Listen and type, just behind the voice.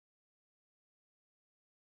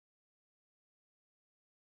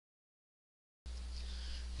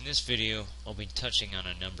In this video, I'll be touching on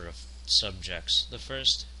a number of subjects. The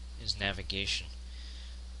first is navigation.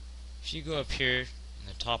 If you go up here in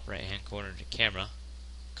the top right hand corner to Camera,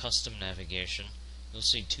 Custom Navigation, you'll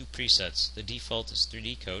see two presets. The default is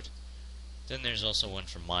 3D Code, then there's also one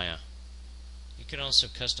for Maya. You can also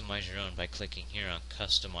customize your own by clicking here on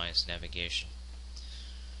Customize Navigation.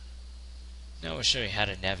 Now I'll show you how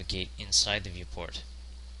to navigate inside the viewport.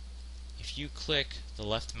 If you click the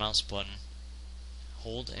left mouse button,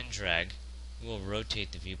 hold and drag, it will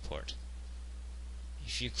rotate the viewport.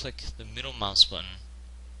 If you click the middle mouse button,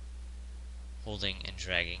 holding and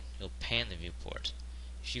dragging, you'll pan the viewport.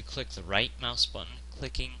 If you click the right mouse button,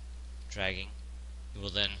 clicking, dragging, you will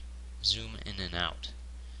then zoom in and out.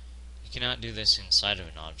 You cannot do this inside of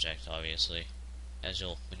an object, obviously, as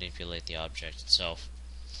you'll manipulate the object itself.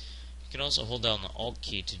 You can also hold down the Alt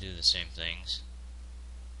key to do the same things.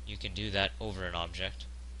 You can do that over an object,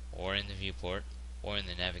 or in the viewport, or in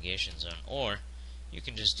the navigation zone, or you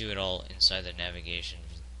can just do it all inside the navigation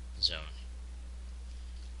zone.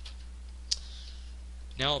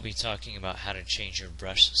 Now I'll be talking about how to change your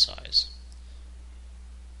brush size.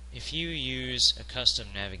 If you use a custom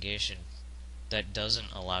navigation that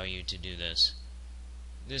doesn't allow you to do this,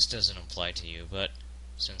 this doesn't apply to you, but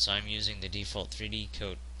since I'm using the default 3D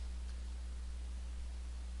Code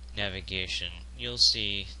navigation, you'll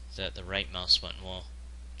see that the right mouse button will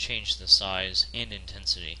change the size and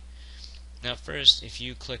intensity. Now first, if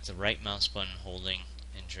you click the right mouse button holding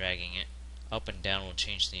and dragging it, up and down will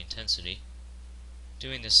change the intensity.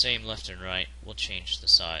 Doing the same left and right will change the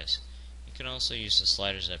size. You can also use the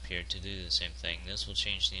sliders up here to do the same thing. This will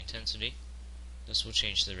change the intensity, this will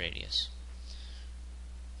change the radius.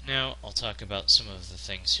 Now I'll talk about some of the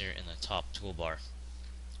things here in the top toolbar.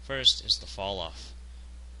 First is the fall off.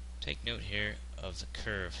 Take note here of the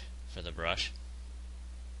curve for the brush.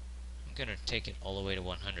 I'm going to take it all the way to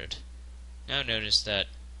 100. Now notice that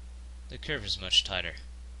the curve is much tighter.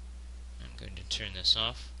 I'm going to turn this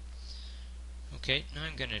off. Okay, now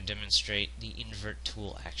I'm going to demonstrate the invert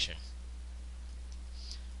tool action.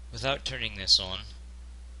 Without turning this on,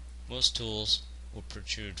 most tools will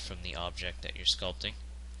protrude from the object that you're sculpting.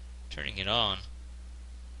 Turning it on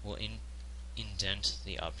will indent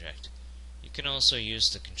the object. You can also use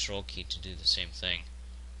the control key to do the same thing.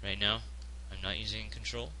 Right now, I'm not using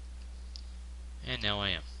control, and now I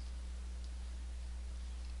am.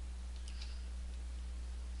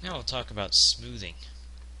 Now I'll talk about smoothing.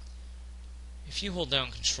 If you hold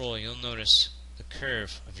down control, you'll notice the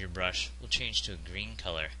curve of your brush will change to a green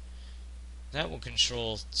color. That will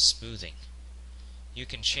control smoothing. You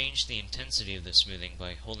can change the intensity of the smoothing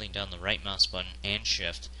by holding down the right mouse button and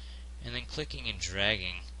shift, and then clicking and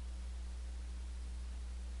dragging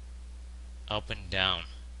up and down.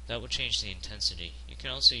 That will change the intensity. You can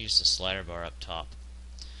also use the slider bar up top.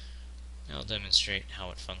 Now I'll demonstrate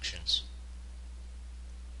how it functions.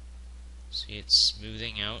 See, it's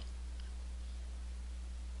smoothing out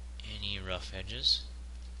any rough edges,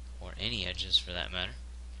 or any edges for that matter.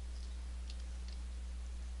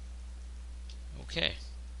 Okay.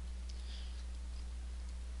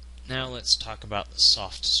 Now let's talk about the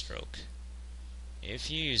soft stroke.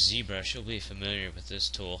 If you use ZBrush, you'll be familiar with this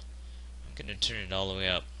tool. I'm going to turn it all the way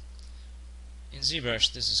up. In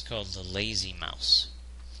ZBrush, this is called the lazy mouse.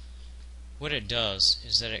 What it does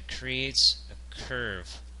is that it creates a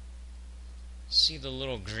curve. See the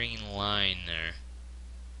little green line there?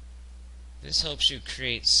 This helps you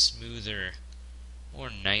create smoother, more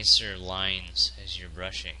nicer lines as you're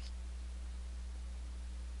brushing.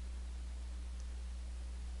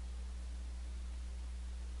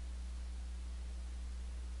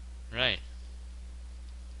 Right.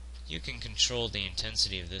 You can control the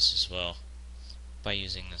intensity of this as well by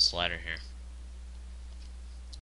using the slider here.